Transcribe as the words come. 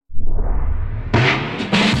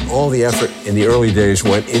all the effort in the early days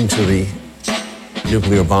went into the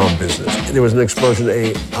nuclear bomb business. There was an explosion,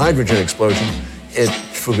 a hydrogen explosion at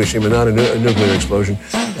Fukushima, not a nuclear explosion,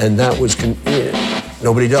 and that was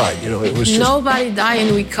nobody died. It was just... Nobody died,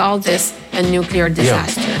 and we call this a nuclear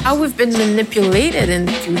disaster. Yeah. How we've been manipulated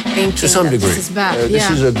into thinking to some degree. This is bad. This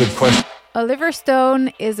is a good question. Oliver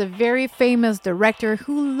Stone is a very famous director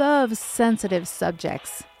who loves sensitive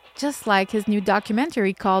subjects, just like his new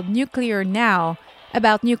documentary called Nuclear Now,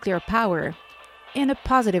 about nuclear power, in a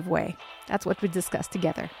positive way. That's what we discussed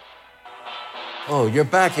together. Oh, you're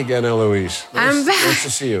back again, Eloïse. I'm back. Nice to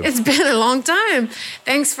see you. It's been a long time.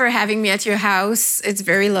 Thanks for having me at your house. It's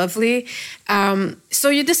very lovely. So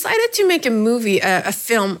you decided to make a movie, a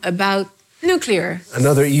film about nuclear.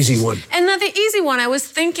 Another easy one. Another easy one. I was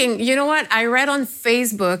thinking, you know what? I read on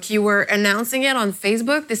Facebook, you were announcing it on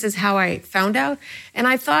Facebook. This is how I found out. And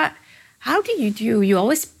I thought, how do? You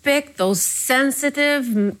always pick those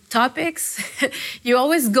sensitive topics. You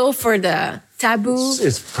always go for the taboo.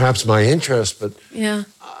 It's perhaps my interest, but yeah.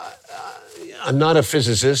 I'm not a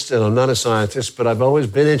physicist and I'm not a scientist, but I've always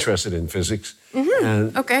been interested in physics. Mm-hmm.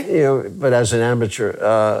 And, okay. But as an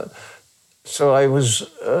amateur, so I was.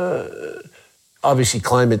 Obviously,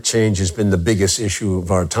 climate change has been the biggest issue of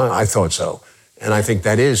our time. I thought so, and I think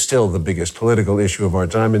that is still the biggest political issue of our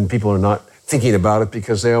time. And people are not thinking about it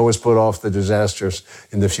because they always put off the disasters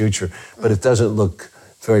in the future. But it doesn't look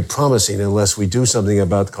very promising unless we do something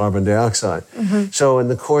about carbon dioxide. Mm-hmm. So in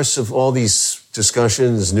the course of all these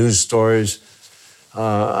discussions, news stories,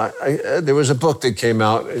 there was a book that came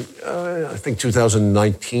out, I think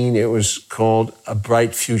 2019. It was called A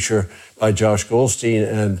Bright Future by Josh Goldstein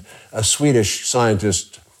and a Swedish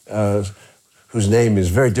scientist whose name is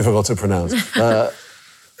very difficult to pronounce.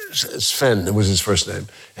 Sven was his first name.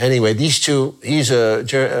 Anyway, these two,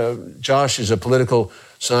 Josh is a political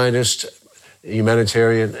scientist,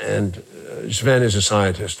 humanitarian, and Sven is a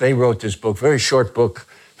scientist. They wrote this book, very short book,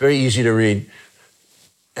 very easy to read,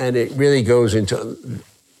 and it really goes into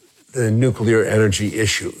the nuclear energy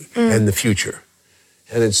issue and the future.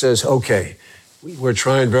 And it says, okay, we're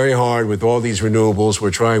trying very hard with all these renewables.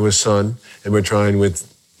 We're trying with sun, and we're trying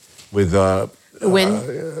with wind.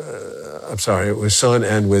 I'm sorry, it was sun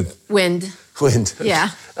and with wind. Wind. Yeah.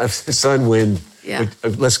 Sun, wind. Yeah.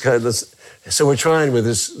 Let's. So we're trying with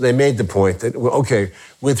this. They made the point that okay,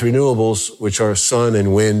 with renewables, which are sun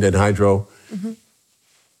and wind and hydro,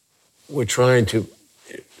 we're trying to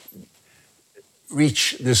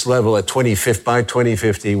reach this level at by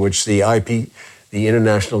 2050, which the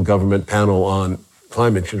International Government Panel on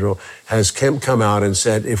Climate Control, has come out and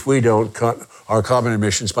said if we don't cut our carbon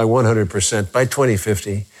emissions by 100% by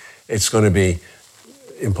 2050, it's going to be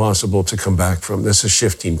impossible to come back from. This is a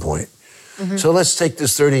shifting point. Mm-hmm. So let's take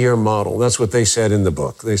this 30-year model. That's what they said in the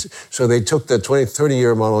book. So they took the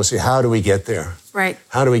 30-year model and said, how do we get there? Right.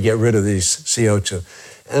 How do we get rid of these CO2?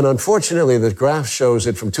 And unfortunately, the graph shows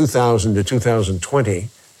that from 2000 to 2020,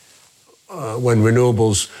 when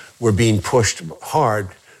renewables were being pushed hard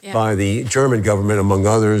by the German government, among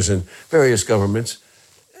others, and various governments,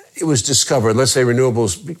 it was discovered. Let's say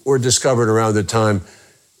renewables were discovered around the time,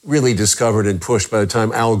 really discovered and pushed by the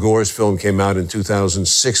time Al Gore's film came out in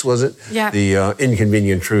 2006, was it? Yeah. The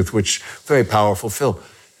Inconvenient Truth, which very powerful film.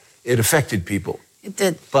 It affected people. It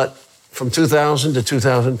did. But from 2000 to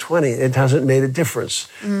 2020, it hasn't made a difference.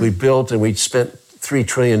 We built and we spent $3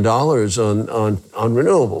 trillion on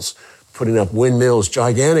renewables, putting up windmills,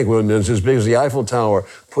 gigantic windmills as big as the Eiffel Tower,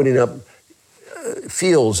 putting up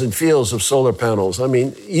fields and fields of solar panels. I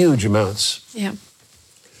mean, huge amounts. Yeah.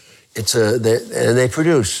 And they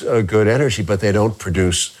produce good energy, but they don't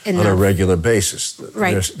produce on a regular basis.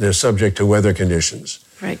 Right. They're subject to weather conditions.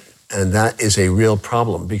 Right. And that is a real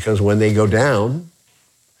problem because when they go down,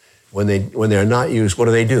 when they're not used, what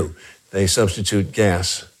do? They substitute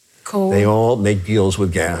gas. Coal. They all make deals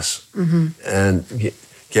with gas. Mm-hmm. And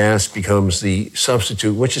gas becomes the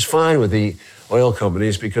substitute, which is fine with the oil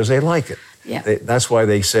companies because they like it. Yeah. That's why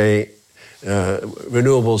they say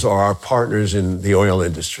renewables are our partners in the oil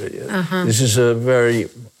industry. This is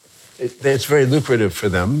it's very lucrative for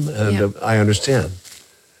them, and I understand.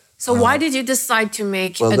 So why did you decide to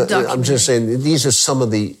make a documentary? I'm just saying, these are some of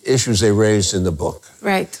the issues they raised in the book.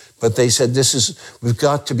 Right. But they said, we've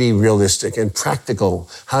got to be realistic and practical.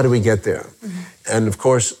 How do we get there? Mm-hmm. And of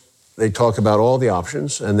course, they talk about all the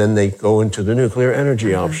options, and then they go into the nuclear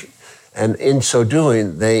energy option. And in so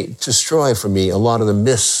doing, they destroy for me a lot of the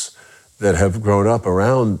myths that have grown up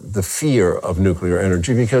around the fear of nuclear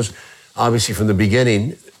energy, because obviously from the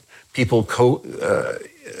beginning, people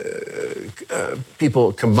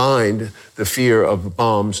combined the fear of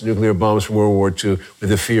bombs, nuclear bombs from World War II, with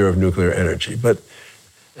the fear of nuclear energy. But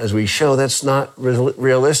as we show, that's not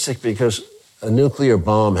realistic because a nuclear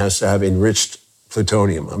bomb has to have enriched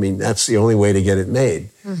plutonium. I mean, that's the only way to get it made.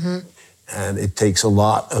 And it takes a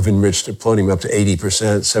lot of enriched plutonium, up to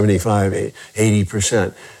 80%, 75,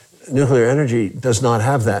 80%. Nuclear energy does not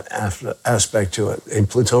have that aspect to it, and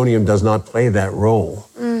plutonium does not play that role.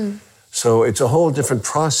 So it's a whole different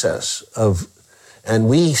process and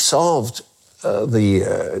we solved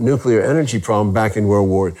the nuclear energy problem back in World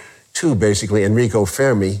War II, basically. Enrico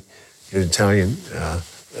Fermi, an Italian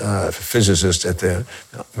physicist at the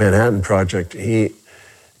Manhattan Project, he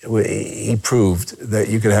proved that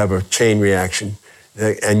you could have a chain reaction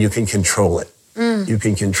and you can control it. You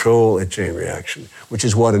can control a chain reaction, which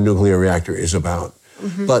is what a nuclear reactor is about.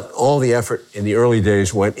 But all the effort in the early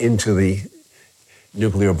days went into the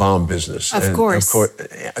nuclear bomb business. Of course,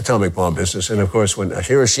 atomic bomb business. And of course, when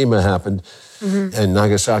Hiroshima happened and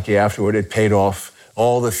Nagasaki afterward, it paid off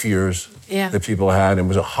all the fears that people had, and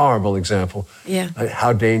was a horrible example of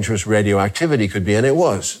how dangerous radioactivity could be, and it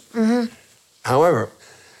was. However,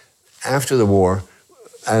 after the war,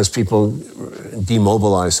 as people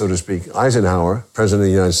demobilized, so to speak, Eisenhower, President of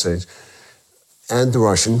the United States, and the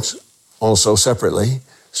Russians, also separately,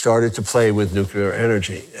 started to play with nuclear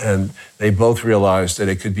energy. And they both realized that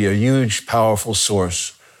it could be a huge, powerful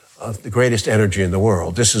source of the greatest energy in the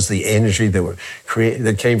world. This is the energy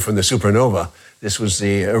that came from the supernova. This was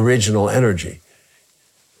the original energy.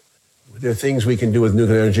 There are things we can do with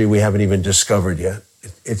nuclear energy we haven't even discovered yet.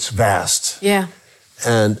 It's vast.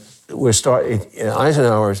 And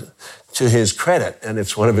Eisenhower, to his credit, and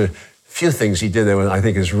it's one of the few things he did that I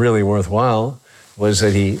think is really worthwhile, was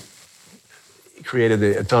that he created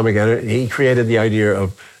the atomic energy. He created the idea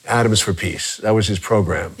of atoms for peace. That was his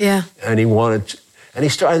program. And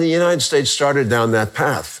the United States started down that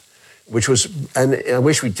path, which was, and I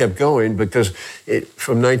wish we kept going, because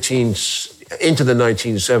into the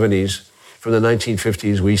 1970s, from the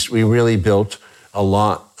 1950s, we really built a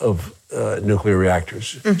lot of nuclear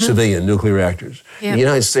reactors, civilian nuclear reactors. The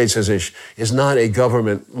United States is not a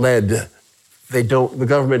government-led. The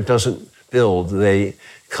government doesn't build. They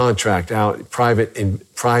contract out it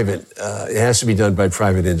has to be done by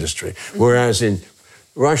private industry. Whereas in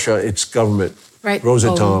Russia, it's government.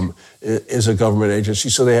 Rosatom is a government agency,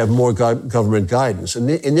 so they have more government guidance. And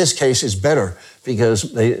in this case, it's better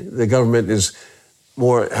because the government has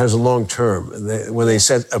a long term. When they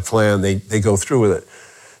set a plan, they go through with it.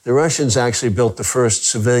 The Russians actually built the first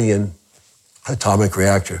civilian atomic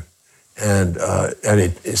reactor, and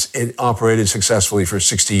it operated successfully for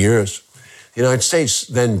 60 years. The United States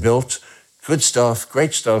then built good stuff,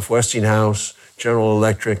 great stuff, Westinghouse, General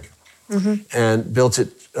Electric, and built it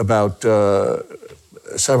about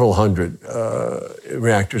several hundred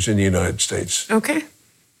reactors in the United States.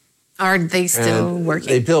 Are they still working?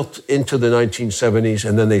 They built into the 1970s,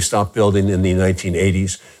 and then they stopped building in the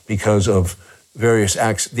 1980s because of various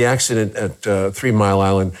the accident at 3 Mile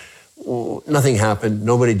Island. Nothing happened.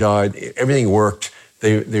 Nobody died. Everything worked.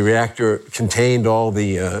 The reactor contained all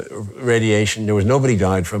the radiation. Nobody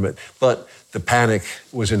died from it, but the panic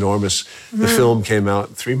was enormous. The film came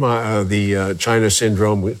out. The China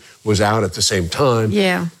Syndrome was out at the same time.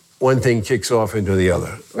 One thing kicks off into the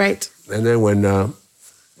other. And then when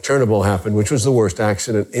Chernobyl happened, which was the worst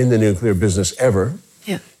accident in the nuclear business ever,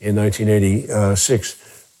 in 1986,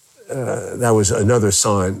 that was another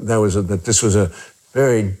sign. That this was a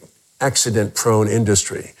very accident-prone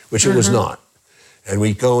industry, which it was not. And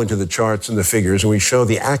we go into the charts and the figures, and we show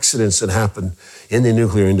the accidents that happen in the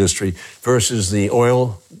nuclear industry versus the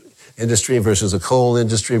oil industry, versus the coal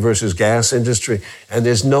industry, versus gas industry, and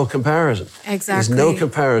there's no comparison. There's no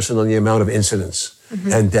comparison on the amount of incidents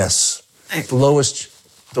and deaths. The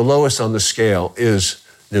lowest on the scale is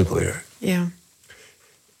nuclear.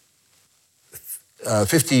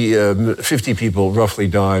 50 people roughly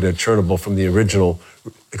died at Chernobyl from the original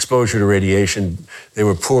exposure to radiation. They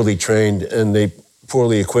were poorly trained and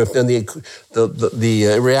poorly equipped, and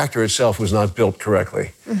the reactor itself was not built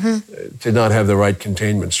correctly. Did not have the right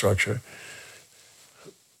containment structure.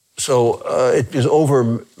 So it is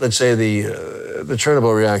over. Let's say the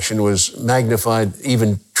Chernobyl reaction was magnified,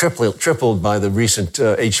 even tripled by the recent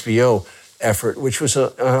HBO effort, which was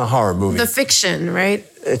a horror movie. The fiction, right?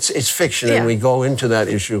 It's fiction, and we go into that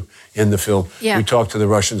issue in the film. We talk to the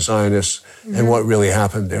Russian scientists and what really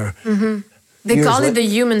happened there. They call it the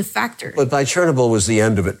human factor. But by Chernobyl was the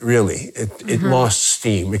end of it, really. It lost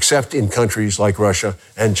steam, except in countries like Russia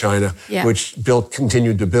and China, which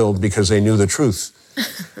continued to build because they knew the truth.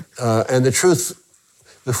 And the truth,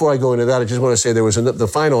 before I go into that, I just want to say there was the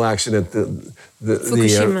final accident,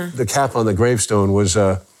 the cap on the gravestone was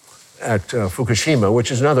at Fukushima,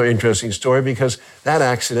 which is another interesting story because that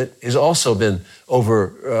accident has also been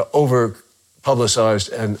over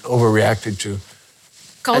publicized and overreacted to.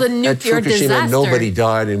 Called a nuclear at Fukushima, disaster. nobody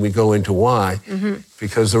died, and we go into why.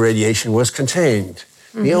 Because the radiation was contained.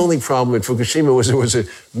 The only problem at Fukushima was there was a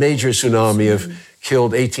major tsunami of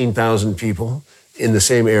killed 18,000 people in the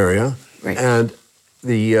same area, Right. and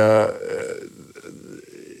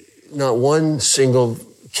not one single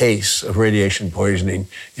case of radiation poisoning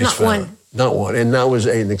is Not found. one. Not one. And that was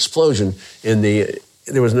an explosion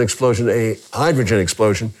there was an explosion, a hydrogen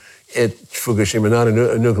explosion at Fukushima, not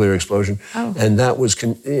a nuclear explosion. Oh. And that was,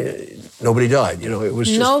 nobody died. It was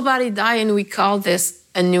just. Nobody died, and we call this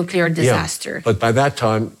a nuclear disaster. Yeah. But by that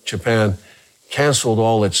time, Japan canceled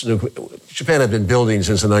all its Japan had been building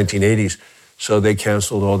since the 1980s, so they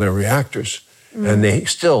canceled all their reactors. And they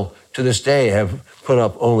still, to this day, have put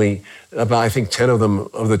up only about, I think, 10 of them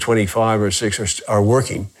of the 25 or 6 are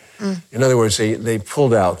working. In other words, they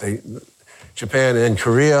pulled out. Japan and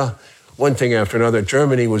Korea, one thing after another.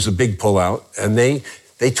 Germany was a big pullout, and they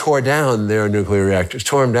tore down their nuclear reactors,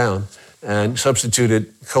 tore them down, and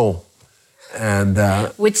substituted coal. And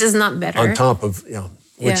Which is not better. on top of,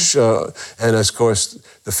 and of course,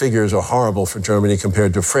 the figures are horrible for Germany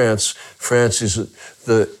compared to France. France is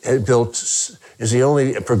the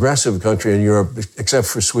only progressive country in Europe, except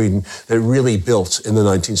for Sweden, that really built in the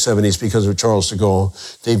 1970s because of Charles de Gaulle.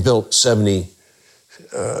 They built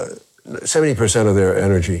 70% of their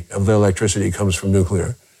energy, of their electricity, comes from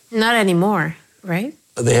nuclear. Not anymore, right?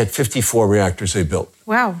 They had 54 reactors they built.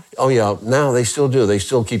 Wow. Oh yeah, now they still do. They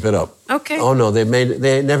still keep it up. Okay. Oh no, they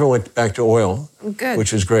never went back to oil. Good.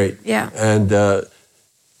 Which is great. Yeah. And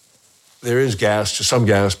there is some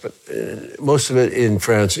gas, but most of it in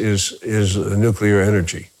France is nuclear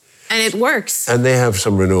energy. And it works. And they have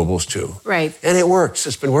some renewables too. Right. And it works.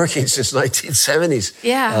 It's been working since 1970s.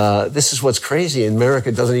 Yeah. This is what's crazy.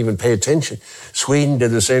 America doesn't even pay attention. Sweden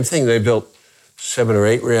did the same thing. They built 7 or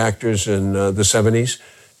 8 reactors in the 70s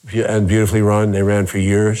and beautifully run. They ran for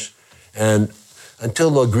years. And until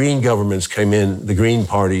the green governments came in, the green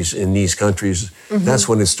parties in these countries, that's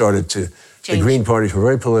when it started to change. The green parties were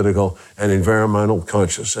very political and environmental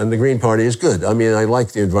conscious. And the Green Party is good. I mean, I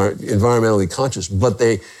like the environmentally conscious, but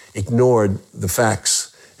they ignored the facts.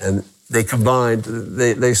 And they combined,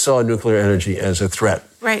 they saw nuclear energy as a threat,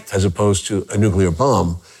 right, as opposed to a nuclear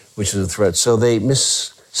bomb, which is a threat. So they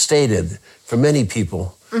misstated, for many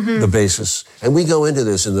people, the basis. And we go into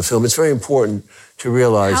this in the film. It's very important to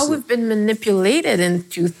realize how we've been manipulated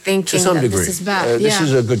into thinking to some that degree. This is bad. This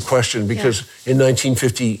is a good question because in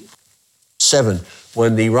 1957,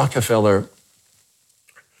 when the Rockefeller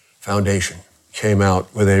Foundation came out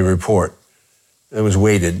with a report that was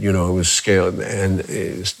weighted, it was scaled, and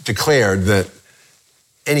it declared that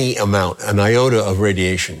any amount, an iota of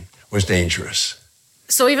radiation was dangerous.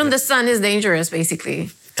 So even the sun is dangerous,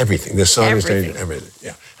 basically. Everything. The sun is dangerous. Everything.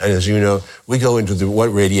 Yeah. And as you know, we go into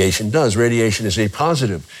what radiation does. Radiation is a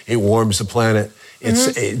positive. It warms the planet.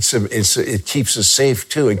 It keeps us safe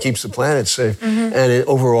too. It keeps the planet safe. And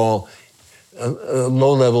overall,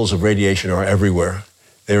 low levels of radiation are everywhere.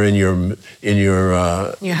 They're in your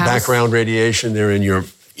background radiation. They're in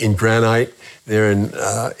granite. They're in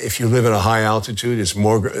if you live at a high altitude, there's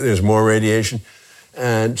more radiation.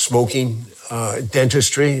 And smoking.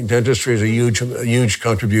 Dentistry. Dentistry is a huge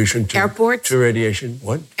contribution to airports, to radiation.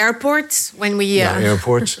 What? Airports when we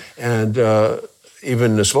airports and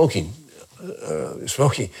even the smoking.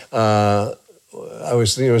 Smoking. There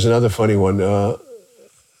was another funny one.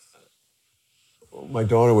 My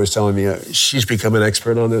daughter was telling me she's become an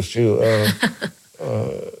expert on this too.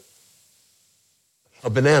 A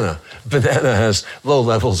banana. Banana has low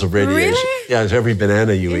levels of radiation. Really? Yeah, it's every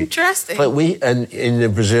banana you eat. Interesting. But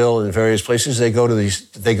in Brazil and various places, they go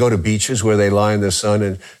to beaches where they lie in the sun,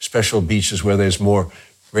 and special beaches where there's more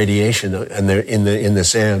radiation, and they're in the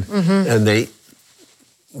sand, and they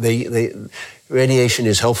radiation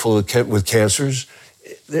is helpful with cancers.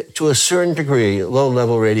 To a certain degree,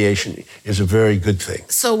 low-level radiation is a very good thing.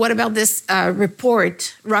 So what about this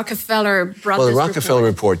report? Rockefeller brought Well, this the Rockefeller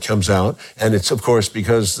report comes out, and it's, of course,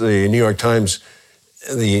 because the New York Times,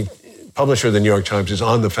 the publisher of the New York Times is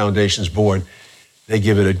on the foundation's board. They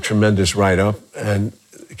give it a tremendous write-up and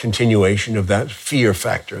continuation of that fear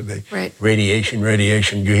factor. Right.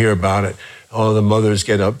 Radiation, you hear about it. Oh, the mothers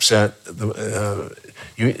get upset.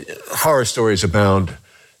 Horror stories abound.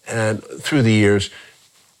 And through the years,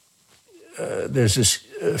 there's this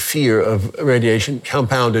fear of radiation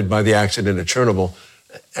compounded by the accident at Chernobyl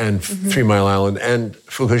and 3 Mile Island and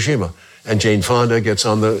Fukushima. And Jane Fonda gets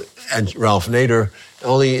on and Ralph Nader.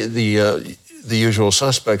 Only the usual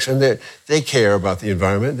suspects, and they care about the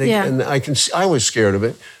environment. And I was scared of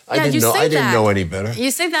it. I didn't know any better.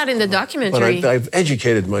 You say that in the documentary. But I've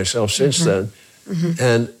educated myself since then. Mm-hmm.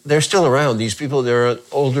 And they're still around. These people, they're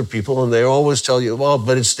older people, and they always tell you, well,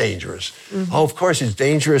 but it's dangerous. Mm-hmm. Oh, of course, it's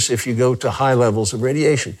dangerous if you go to high levels of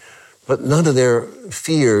radiation. But none of their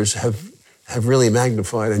fears have really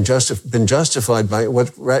magnified and been justified by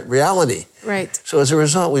reality. Right. So as a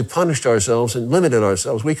result, we punished ourselves and limited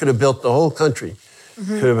ourselves. We could have built the whole country.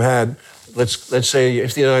 Mm-hmm. Could have had, let's say,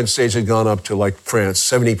 if the United States had gone up to like France,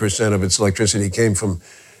 70% of its electricity came from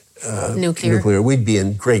nuclear, we'd be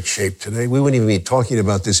in great shape today. We wouldn't even be talking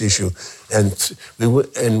about this issue, and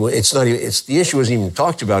it's not even. The issue isn't even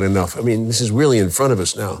talked about enough. I mean, this is really in front of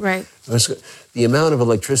us now. Right. The amount of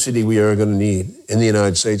electricity we are going to need in the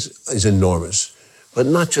United States is enormous, but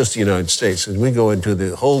not just the United States. As we go into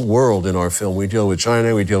the whole world in our film, we deal with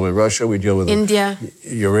China, we deal with Russia, we deal with India,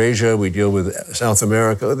 Eurasia, we deal with South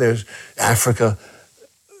America. There's Africa.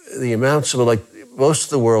 The amounts of most of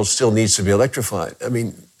the world still needs to be electrified. I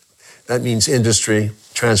mean. That means industry,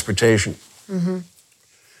 transportation. Mm-hmm.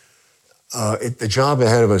 The job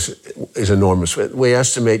ahead of us is enormous. We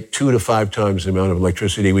estimate 2 to 5 times the amount of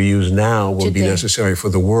electricity we use now will be necessary for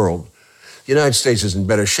the world. The United States is in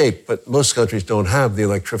better shape, but most countries don't have the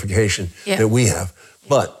electrification that we have.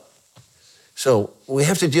 So we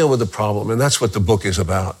have to deal with the problem, and that's what the book is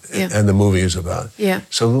about, and the movie is about. Yeah.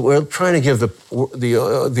 So we're trying to give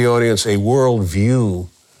the audience a world view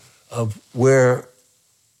of where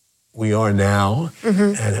we are now,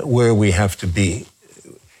 and where we have to be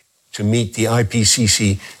to meet the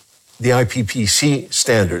IPCC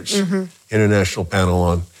standards, International Panel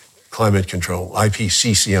on Climate Control,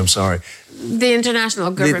 IPCC, I'm sorry. The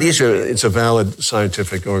international government. It's a valid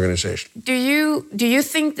scientific organization. Do you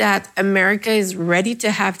think that America is ready to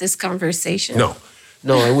have this conversation? No,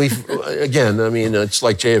 and it's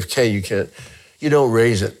like JFK, you don't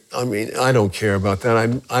raise it. I mean, I don't care about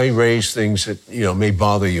that. I raise things that, may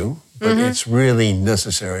bother you, but it's really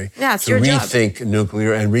necessary to rethink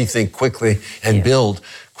nuclear and rethink quickly and build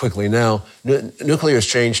quickly. Now, nuclear has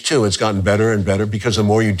changed too. It's gotten better and better because the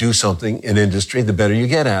more you do something in industry, the better you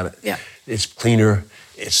get at it. Yeah. It's cleaner,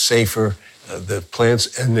 it's safer. The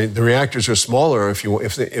plants and the reactors are smaller. If you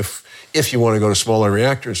want to go to smaller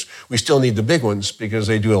reactors, we still need the big ones because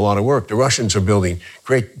they do a lot of work. The Russians are building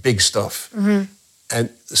great big stuff, and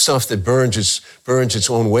stuff that burns its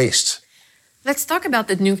own waste. Let's talk about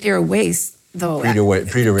the nuclear waste, though.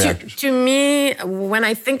 Breeder reactors. To me, when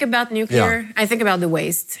I think about nuclear, I think about the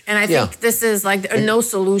waste, and I think this is like a no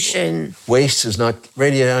solution. Waste is not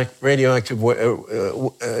radioactive.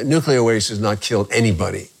 Nuclear waste has not killed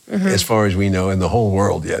anybody, as far as we know, in the whole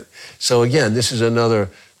world yet. So again, this is another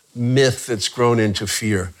myth that's grown into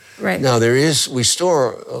fear. Right. Now we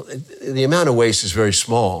store, the amount of waste is very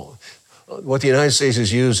small. What the United States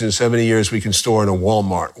has used in 70 years, we can store in one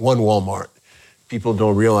Walmart. People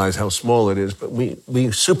don't realize how small it is, but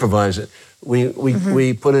we supervise it.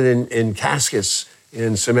 We put it in caskets,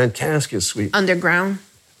 in cement caskets. Underground?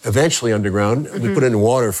 Eventually underground. We put it in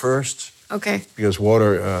water first. Okay. Because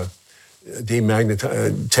water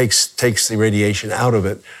takes the radiation out of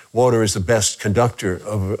it. Water is the best conductor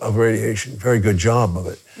of radiation. Very good job of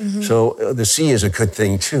it. So the sea is a good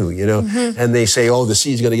thing too, And they say, the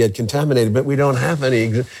sea is going to get contaminated, but we don't have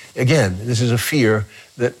any. Again, this is a fear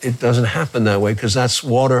that it doesn't happen that way because that's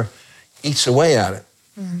water eats away at it.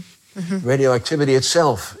 Radioactivity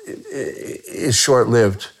itself is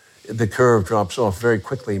short-lived. The curve drops off very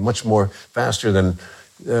quickly, much more faster than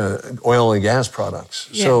oil and gas products.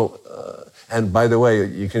 Yeah. So, and by the way,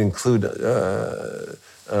 you can include,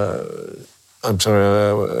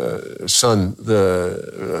 sun,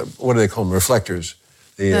 what do they call them? Reflectors.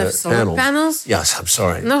 The solar panels? Yes, I'm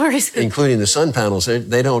sorry. No worries. Including the sun panels,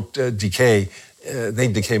 they don't decay. They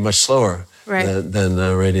decay much slower than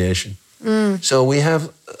radiation. So we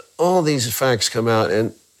have all these facts come out,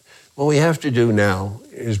 and what we have to do now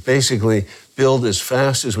is basically build as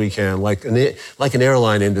fast as we can, like an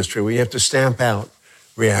airline industry, where you have to stamp out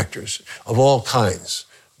reactors of all kinds.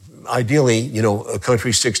 Ideally, a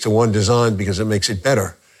country sticks to one design because it makes it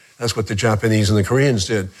better. That's what the Japanese and the Koreans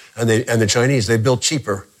did, and the Chinese. They built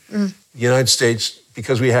cheaper. The United States,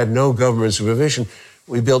 because we had no government supervision,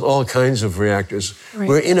 we built all kinds of reactors. Right.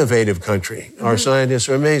 We're an innovative country. Our scientists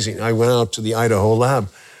are amazing. I went out to the Idaho lab,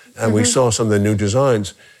 and we saw some of the new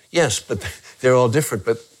designs. Yes, but they're all different.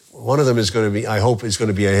 But one of them is going to be, I hope, is going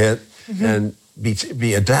to be a hit and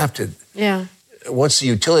be adapted. Yeah. Once the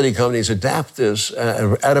utility companies adapt this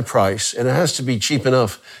at a price, and it has to be cheap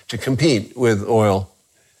enough to compete with oil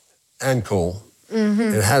and coal.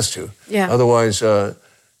 It has to. Yeah. Otherwise,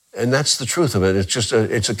 And that's the truth of it. It's just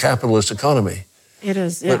it's a capitalist economy. It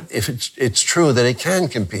is, yeah. But if it's true that it can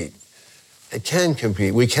compete. It can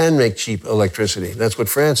compete. We can make cheap electricity. That's what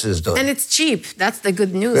France has done. And it's cheap. That's the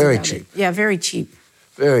good news. Very about cheap. It. Yeah, very cheap.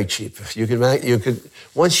 Very cheap. You could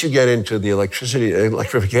once you get into the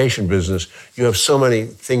electrification business, you have so many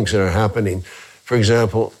things that are happening. For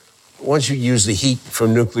example, once you use the heat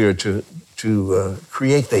from nuclear to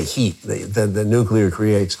create the heat that the nuclear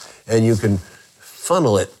creates, and you can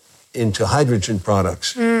funnel it into hydrogen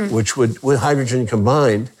products, which with hydrogen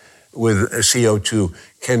combined with CO2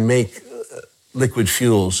 can make liquid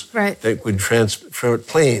fuels that would transport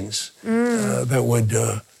planes, that would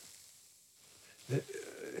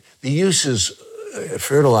the uses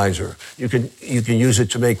fertilizer. You can use it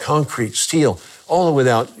to make concrete, steel, all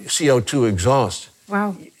without CO2 exhaust.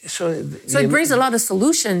 Wow. So it brings a lot of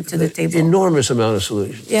solution to the table. Enormous amount of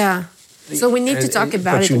solutions. Yeah. So we need to talk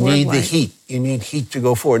about it. But you need worldwide. the heat. You need heat to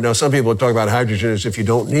go forward. Now, some people talk about hydrogen as if you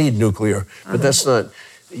don't need nuclear, but that's not.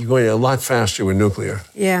 You're going a lot faster with nuclear.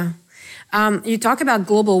 Yeah. You talk about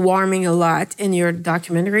global warming a lot in your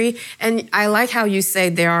documentary, and I like how you say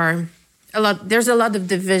there's a lot of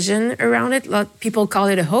division around it. People call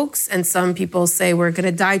it a hoax, and some people say we're going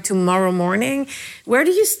to die tomorrow morning. Where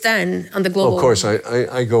do you stand on the global? Of course,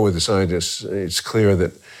 I go with the scientists. It's clear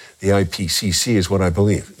that the IPCC is what I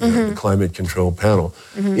believe, the Climate Control Panel.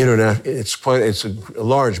 It's a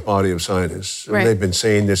large body of scientists. Right. They've been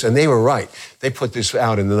saying this, and they were right. They put this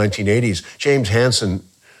out in the 1980s. James Hansen,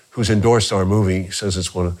 who's endorsed our movie, says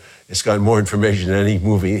it's got more information than any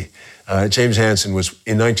movie. James Hansen was,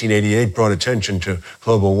 in 1988, brought attention to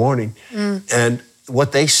global warming. And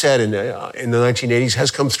what they said in the 1980s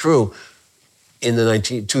has come through in the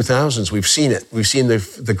 2000s. We've seen it. We've seen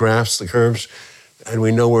the graphs, the curves, and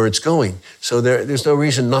we know where it's going. So there's no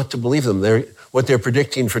reason not to believe them. What they're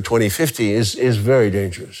predicting for 2050 is very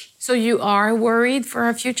dangerous. So you are worried for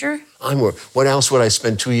our future? I'm worried. What else would I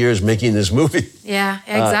spend 2 years making this movie? Yeah,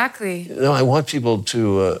 exactly. No, I want people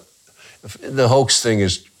to... the hoax thing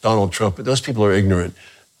is Donald Trump. Those people are ignorant,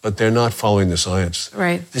 but they're not following the science.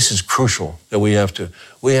 Right. This is crucial that we have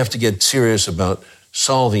to get serious about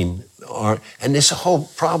solving and this whole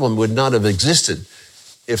problem would not have existed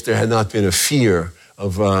if there had not been a fear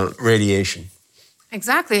of radiation.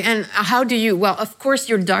 Exactly. And how do you, well, of course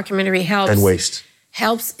your documentary helps. And waste.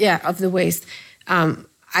 Helps, of the waste.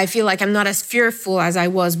 I feel like I'm not as fearful as I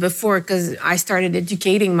was before because I started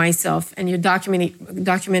educating myself and your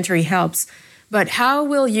documentary helps. But how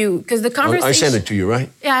will you, because the conversation... I sent it to you, right?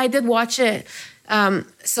 Yeah, I did watch it.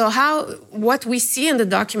 So what we see in the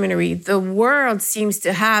documentary, the world seems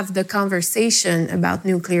to have the conversation about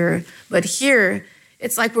nuclear, but here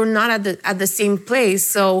it's like we're not at the same place.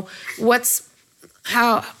 So what's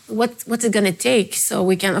it going to take? So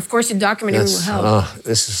we can, of course, your documentary will help.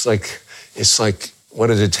 This is it's like, what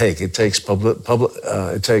does it take? It takes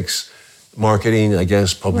it takes marketing, I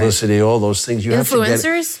guess, publicity, all those things. You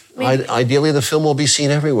Influencers, have to get. Ideally, the film will be seen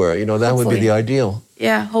everywhere. That would be the ideal.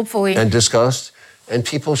 Yeah, hopefully. And discussed. And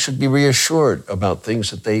people should be reassured about things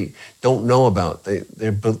that they don't know about.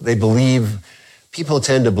 They believe. People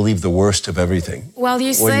tend to believe the worst of everything. Well,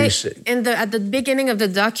 you say at the beginning of the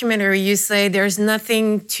documentary, you say there's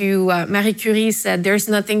nothing to. Marie Curie said there's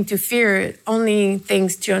nothing to fear, only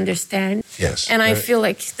things to understand. Yes. And I feel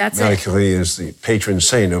like that's Marie Curie is the patron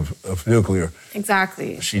saint of nuclear.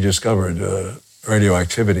 Exactly. She discovered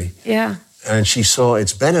radioactivity. Yeah. And she saw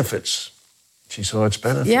its benefits.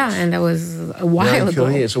 Yeah, and that was a while ago. Marie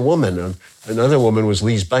Curie is a woman. Another woman was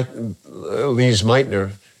Lise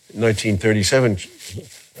Meitner. 1937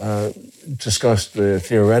 discussed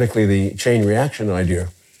theoretically the chain reaction idea.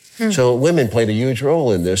 So women played a huge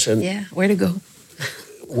role in this. And way to go.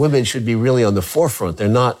 Women should be really on the forefront. They're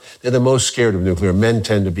the most scared of nuclear. Men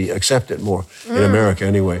tend to accept it more, in America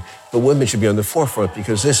anyway. But women should be on the forefront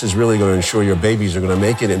because this is really going to ensure your babies are going to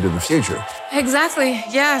make it into the future. Exactly.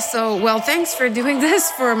 Yeah. So, thanks for doing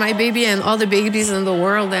this for my baby and all the babies in the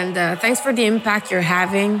world. And thanks for the impact you're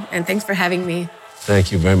having. And thanks for having me.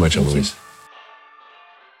 Thank you very much, Eloïse.